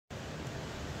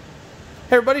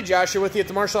Hey everybody, Josh here with you at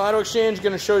the Marshall Auto Exchange.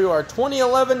 Going to show you our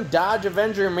 2011 Dodge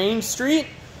Avenger Main Street.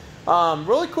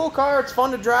 Really cool car. It's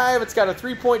fun to drive. It's got a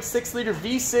 3.6 liter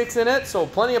V6 in it, so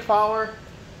plenty of power.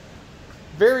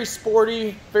 Very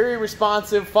sporty, very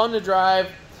responsive, fun to drive.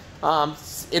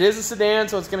 It is a sedan,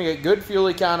 so it's going to get good fuel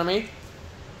economy.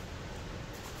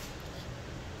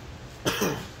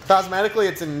 Cosmetically,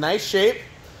 it's in nice shape.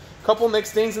 A couple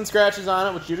nicks, dings, and scratches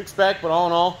on it, which you'd expect, but all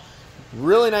in all,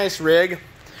 really nice rig.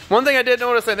 One thing I did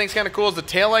notice I think is kind of cool is the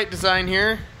taillight design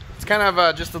here. It's kind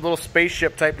of just a little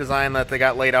spaceship type design that they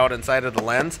got laid out inside of the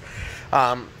lens.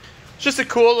 It's just a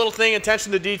cool little thing,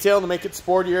 attention to detail to make it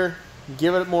sportier,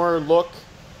 give it more look,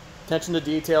 attention to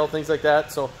detail, things like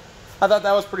that. So I thought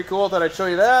that was pretty cool. I thought I'd show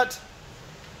you that.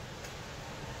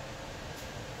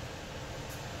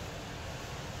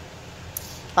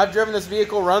 I've driven this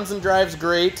vehicle, runs and drives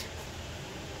great.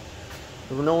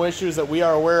 There were no issues that we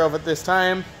are aware of at this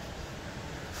time.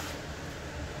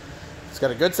 It's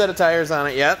got a good set of tires on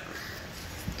it yet.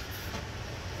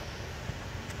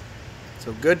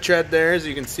 So good tread there, as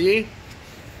you can see.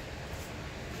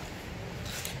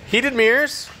 Heated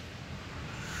mirrors.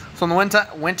 So in the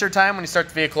winter time, when you start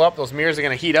the vehicle up, those mirrors are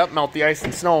going to heat up, melt the ice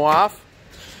and snow off.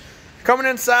 Coming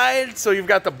inside, so you've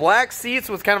got the black seats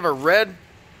with kind of a red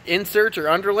insert or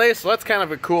underlay, so that's kind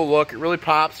of a cool look. It really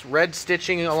pops. Red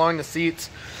stitching along the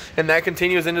seats, and that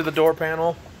continues into the door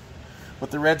panel with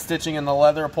the red stitching and the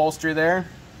leather upholstery there.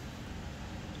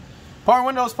 Power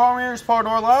windows, power mirrors, power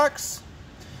door locks,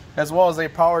 as well as a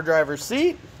power driver's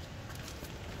seat.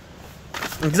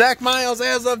 Exact miles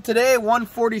as of today,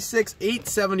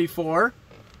 146,874.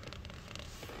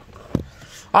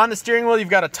 On the steering wheel, you've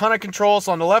got a ton of controls.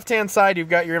 So on the left-hand side, you've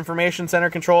got your information center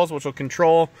controls, which will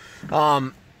control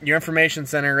your information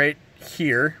center right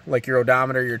here, like your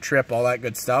odometer, your trip, all that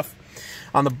good stuff.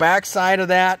 On the back side of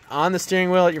that, on the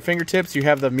steering wheel at your fingertips, you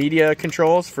have the media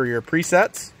controls for your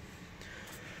presets.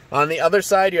 On the other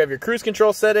side, you have your cruise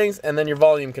control settings and then your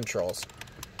volume controls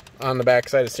on the back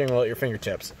side of the steering wheel at your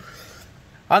fingertips.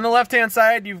 On the left-hand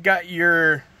side, you've got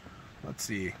your, let's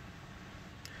see,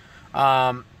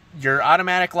 your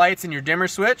automatic lights and your dimmer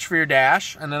switch for your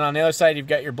dash. And then on the other side, you've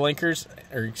got your blinkers,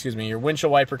 or excuse me, your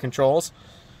windshield wiper controls.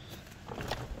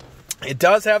 It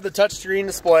does have the touchscreen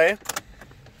display.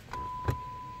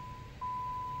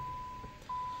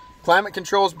 Climate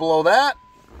controls below that.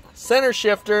 Center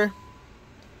shifter.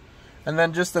 And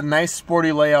then just a nice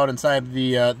sporty layout inside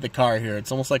the car here.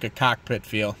 It's almost like a cockpit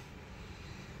feel.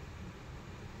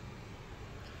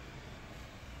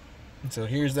 And so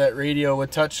here's that radio with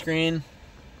touchscreen.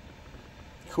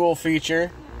 Cool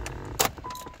feature.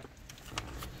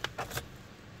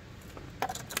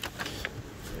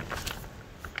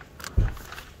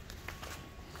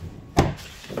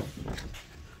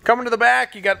 Coming to the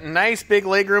back, you got nice big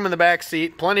leg room in the back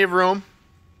seat, plenty of room.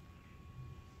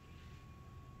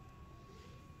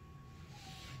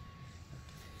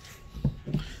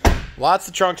 Lots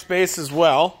of trunk space as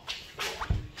well.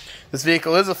 This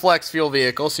vehicle is a flex fuel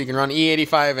vehicle, so you can run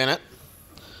E85 in it.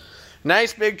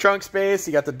 Nice big trunk space.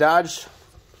 You got the Dodge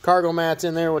cargo mats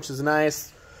in there, which is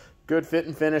nice. Good fit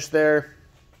and finish there.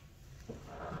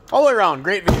 All the way around,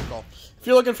 great vehicle. If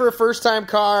you're looking for a first-time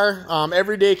car,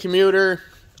 everyday commuter,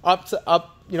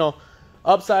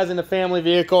 upsizing the family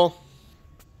vehicle.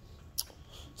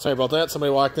 Sorry about that.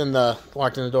 Somebody walked in the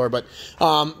door, but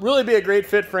really be a great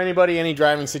fit for anybody, any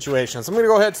driving situation. So I'm going to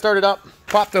go ahead and start it up,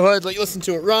 pop the hood, let you listen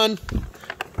to it run,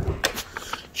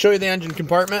 show you the engine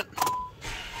compartment.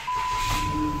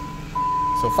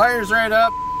 So fires right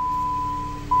up.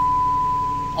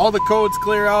 All the codes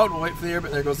clear out. We'll wait for the airbag.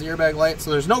 There goes the airbag light.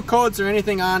 So there's no codes or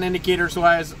anything on indicators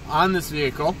wise on this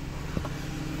vehicle.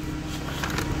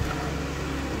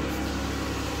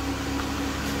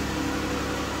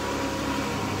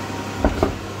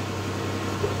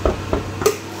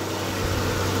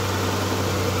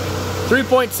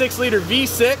 .6 liter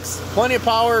V6, plenty of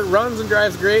power, runs and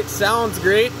drives great, sounds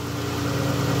great.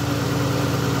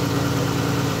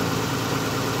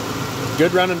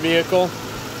 Good running vehicle.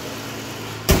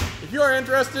 If you are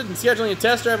interested in scheduling a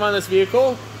test drive on this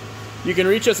vehicle, you can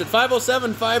reach us at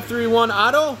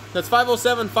 507-531-AUTO. That's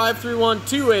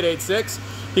 507-531-2886.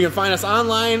 You can find us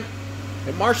online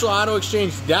at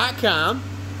marshallautoexchange.com.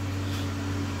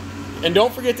 And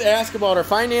don't forget to ask about our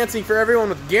financing for everyone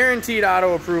with guaranteed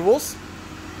auto approvals.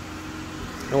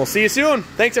 And we'll see you soon.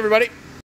 Thanks, everybody.